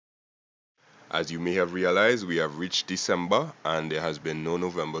As you may have realized, we have reached December and there has been no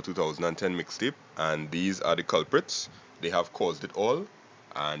November 2010 mixtape, and these are the culprits. They have caused it all.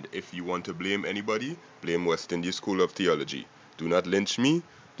 And if you want to blame anybody, blame West Indies School of Theology. Do not lynch me,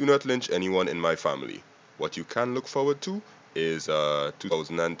 do not lynch anyone in my family. What you can look forward to is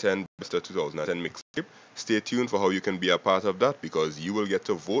 2010 Best of 2010 mixtape. Stay tuned for how you can be a part of that because you will get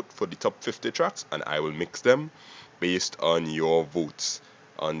to vote for the top 50 tracks and I will mix them based on your votes.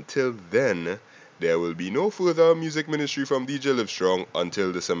 Until then, there will be no further music ministry from DJ Livestrong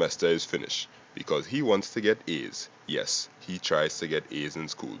until the semester is finished because he wants to get A's. Yes, he tries to get A's in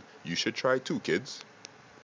school. You should try too, kids.